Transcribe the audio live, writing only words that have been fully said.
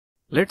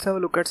Let's have a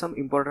look at some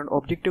important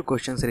objective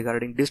questions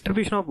regarding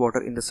distribution of water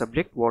in the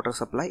subject Water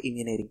Supply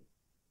Engineering.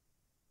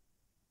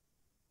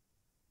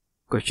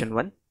 Question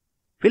 1.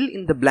 Fill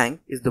in the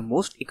blank is the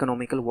most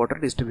economical water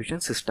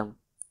distribution system.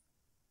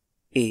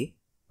 A.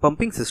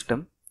 Pumping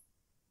system.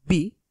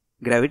 B.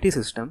 Gravity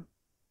system.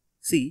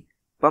 C.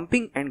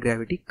 Pumping and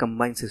gravity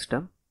combined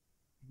system.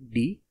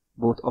 D.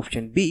 Both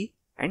option B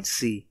and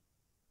C.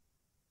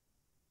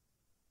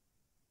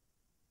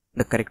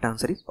 The correct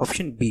answer is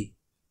option B.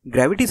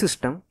 Gravity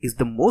system is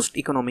the most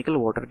economical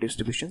water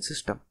distribution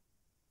system.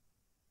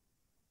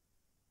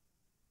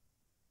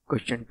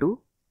 Question 2.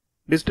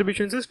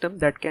 Distribution system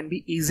that can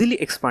be easily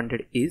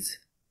expanded is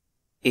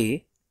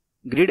A.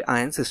 Grid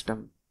iron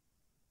system.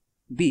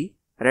 B.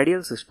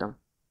 Radial system.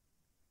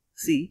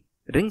 C.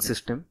 Ring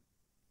system.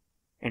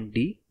 And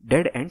D.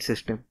 Dead end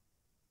system.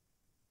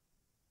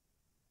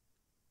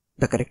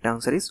 The correct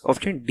answer is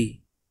option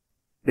D.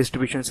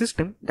 Distribution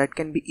system that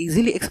can be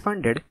easily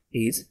expanded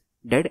is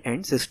dead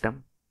end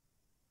system.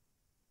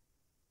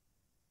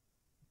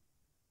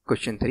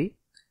 Question 3.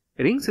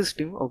 Ring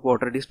system of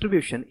water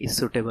distribution is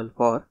suitable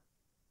for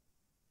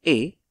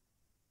A.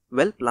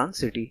 Well-planned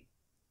city.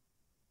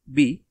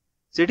 B.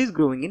 Cities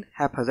growing in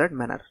haphazard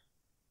manner.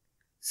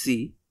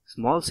 C.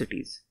 Small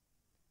cities.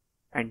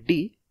 And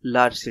D.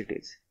 Large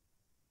cities.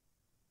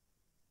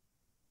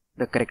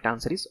 The correct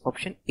answer is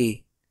option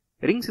A.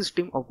 Ring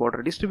system of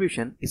water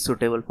distribution is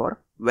suitable for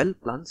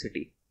well-planned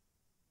city.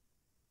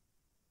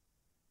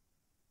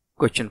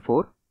 Question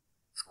 4.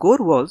 Score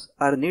walls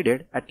are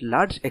needed at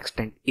large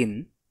extent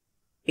in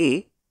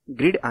A.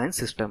 Grid iron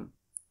system.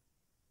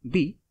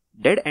 B.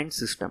 Dead end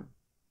system.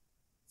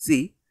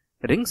 C.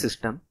 Ring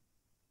system.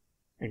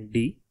 And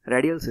D.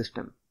 Radial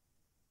system.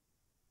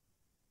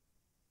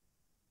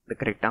 The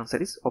correct answer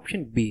is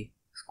option B.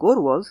 Score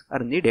walls are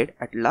needed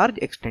at large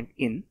extent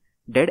in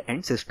dead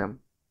end system.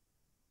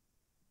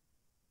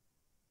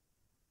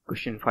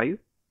 Question 5.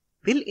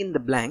 Fill in the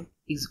blank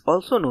is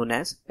also known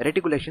as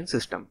reticulation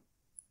system.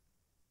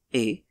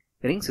 A.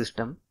 Ring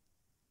system.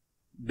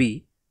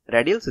 B.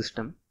 Radial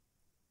system.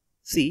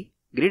 C.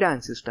 Grid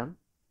iron system.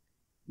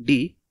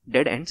 D.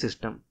 Dead end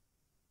system.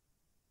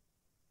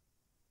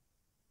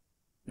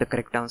 The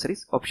correct answer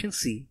is option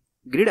C.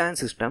 Grid iron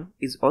system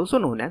is also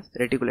known as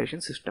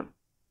reticulation system.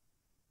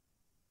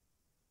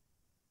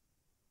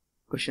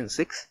 Question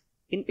 6.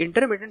 In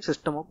intermittent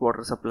system of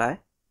water supply,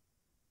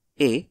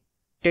 A.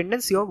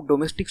 Tendency of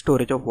domestic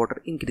storage of water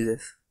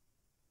increases.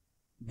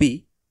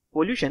 B.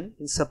 Pollution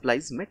in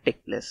supplies may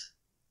take place.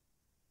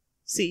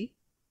 C.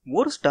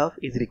 More staff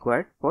is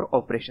required for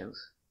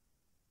operations.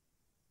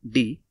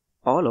 D.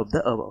 All of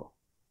the above.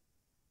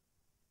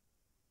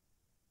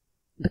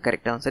 The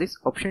correct answer is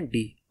option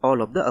D.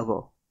 All of the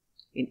above.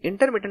 In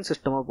intermittent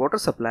system of water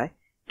supply,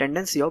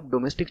 tendency of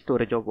domestic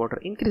storage of water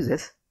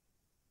increases,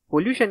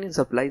 pollution in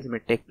supplies may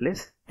take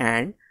place,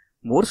 and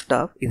more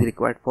staff is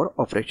required for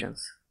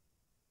operations.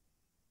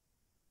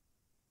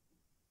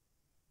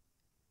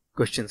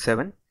 Question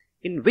 7.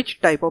 In which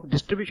type of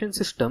distribution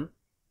system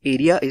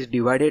area is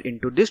divided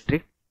into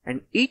district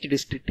and each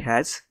district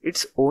has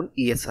its own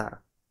ESR?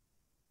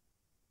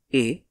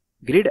 A.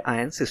 Grid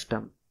iron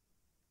system.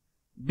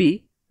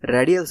 B.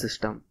 Radial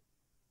system.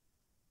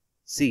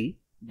 C.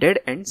 Dead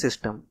end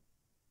system.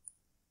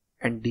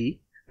 And D.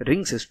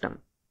 Ring system.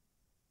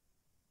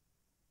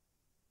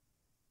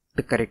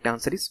 The correct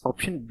answer is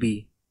option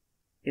B.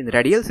 In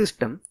radial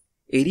system,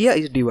 area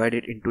is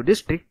divided into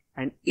district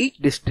and each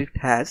district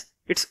has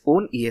its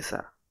own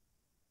ESR.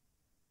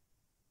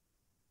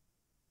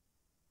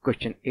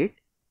 Question 8.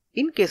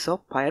 In case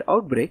of fire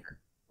outbreak,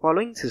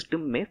 following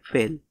system may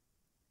fail.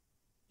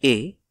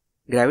 A.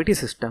 Gravity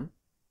system.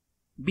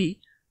 B.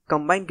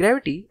 Combined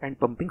gravity and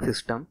pumping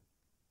system.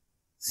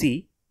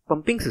 C.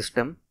 Pumping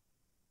system.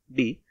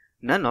 D.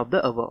 None of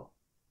the above.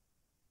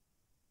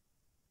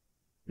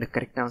 The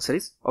correct answer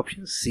is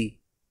option C.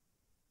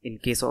 In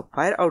case of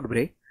fire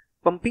outbreak,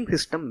 pumping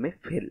system may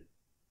fail.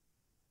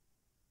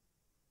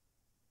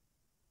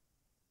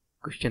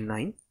 Question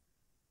 9.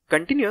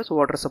 Continuous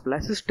water supply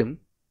system.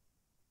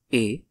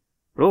 A.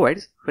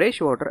 Provides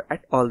fresh water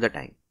at all the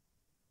time.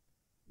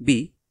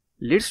 B.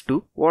 Leads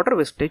to water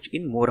wastage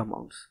in more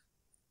amounts.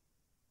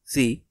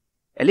 C.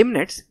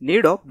 Eliminates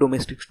need of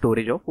domestic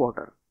storage of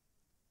water.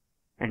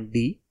 And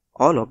D.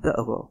 All of the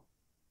above.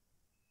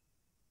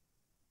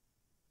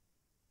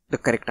 The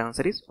correct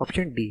answer is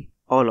option D.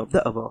 All of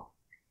the above.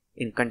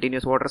 In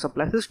continuous water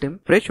supply system,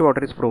 fresh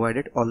water is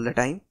provided all the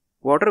time,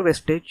 water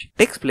wastage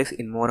takes place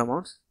in more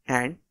amounts,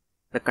 and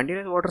the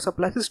continuous water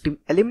supply system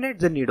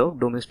eliminates the need of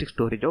domestic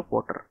storage of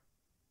water.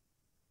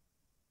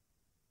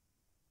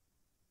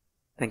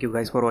 Thank you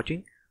guys for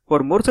watching. For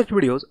more such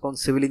videos on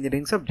civil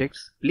engineering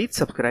subjects, please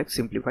subscribe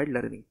Simplified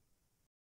Learning.